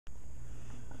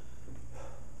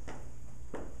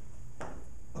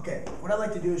what I'd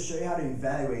like to do is show you how to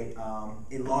evaluate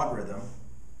a logarithm.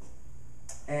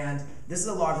 And this is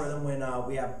a logarithm when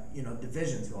we have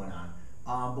divisions going on.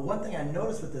 But one thing I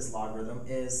noticed with this logarithm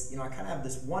is I kind of have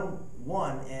this one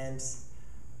and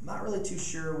I'm not really too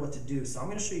sure what to do. So I'm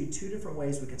going to show you two different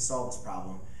ways we can solve this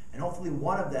problem. And hopefully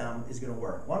one of them is going to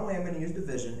work. One way I'm going to use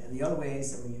division, and the other way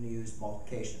is I'm going to use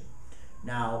multiplication.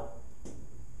 Now,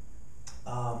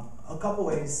 a couple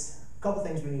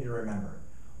things we need to remember.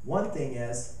 One thing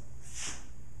is,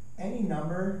 any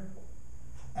number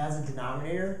as a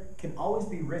denominator can always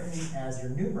be written as your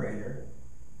numerator.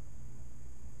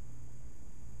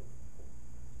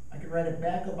 I can write it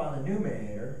back up on the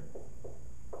numerator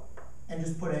and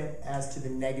just put it as to the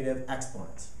negative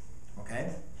exponent.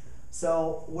 Okay?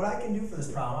 So what I can do for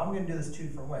this problem, I'm going to do this two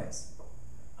different ways.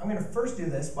 I'm going to first do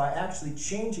this by actually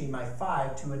changing my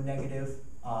 5 to a negative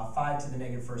 5 to the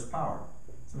negative first power.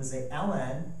 So I'm going to say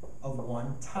ln of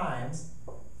 1 times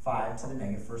 5 to the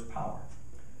negative first power.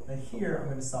 Then here I'm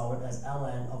going to solve it as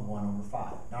ln of 1 over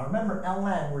 5. Now remember,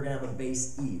 ln, we're going to have a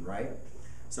base e, right?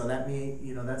 So that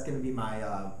means, that's going to be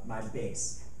my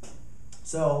base.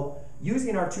 So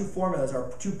using our two formulas,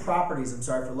 our two properties,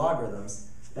 for logarithms,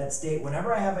 that state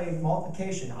whenever I have a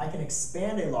multiplication, I can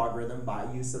expand a logarithm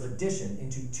by use of addition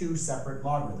into two separate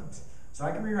logarithms. So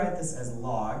I can rewrite this as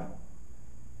ln,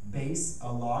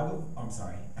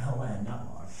 not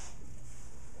log.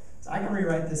 So I can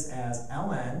rewrite this as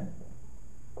ln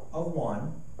of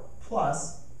 1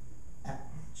 plus,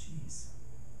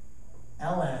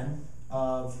 ln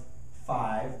of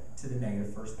 5 to the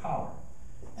negative first power.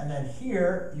 And then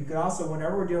here, you could also,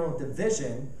 whenever we're dealing with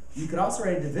division, you could also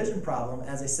write a division problem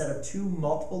as a set of two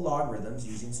multiple logarithms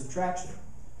using subtraction.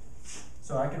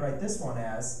 So I could write this one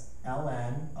as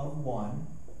ln of 1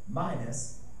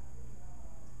 minus,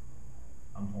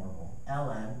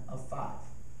 ln of 5.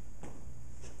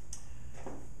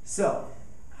 So,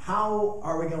 how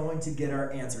are we going to get our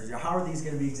answers? How are these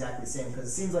going to be exactly the same? Because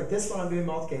it seems like this one I'm doing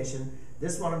multiplication,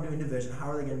 this one I'm doing division.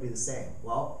 How are they going to be the same?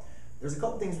 Well, there's a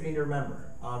couple things we need to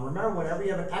remember. Remember, whenever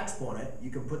you have an exponent,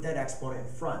 you can put that exponent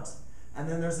in front. And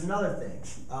then there's another thing.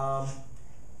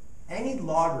 Any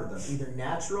logarithm, either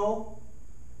natural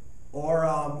or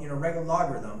regular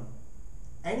logarithm,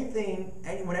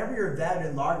 whenever you're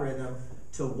evaluating logarithm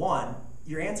to 1,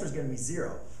 your answer is going to be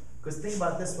 0. Because think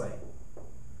about it this way.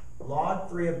 Log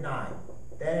 3 of 9,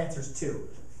 that answers 2.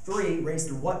 3 raised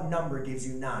to what number gives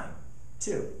you 9?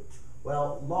 2.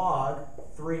 Well, log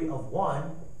 3 of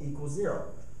 1 equals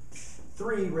 0.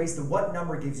 3 raised to what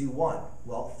number gives you 1?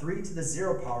 Well, 3 to the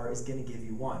 0 power is going to give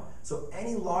you 1. So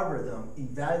any logarithm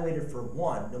evaluated for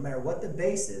 1, no matter what the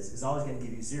base is always going to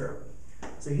give you 0.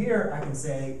 So here I can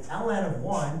say ln of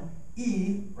 1,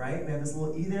 e, right? We have this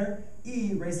little e there.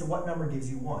 E raised to what number gives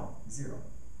you 1? 0.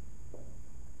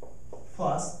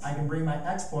 Plus, I can bring my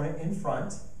exponent in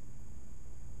front.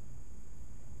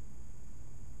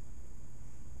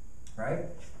 Right?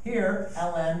 Here,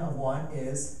 ln of 1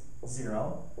 is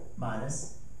 0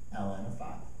 minus ln of 5.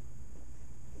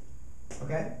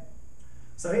 Okay?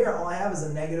 So here, all I have is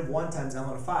a negative 1 times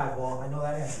ln of 5. Well, I know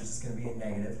that answer is just going to be a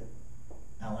negative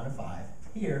ln of 5.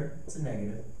 Here, it's a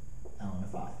negative ln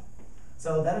of 5.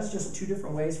 So that is just two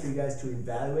different ways for you guys to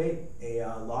evaluate a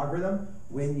logarithm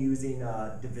when using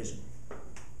division.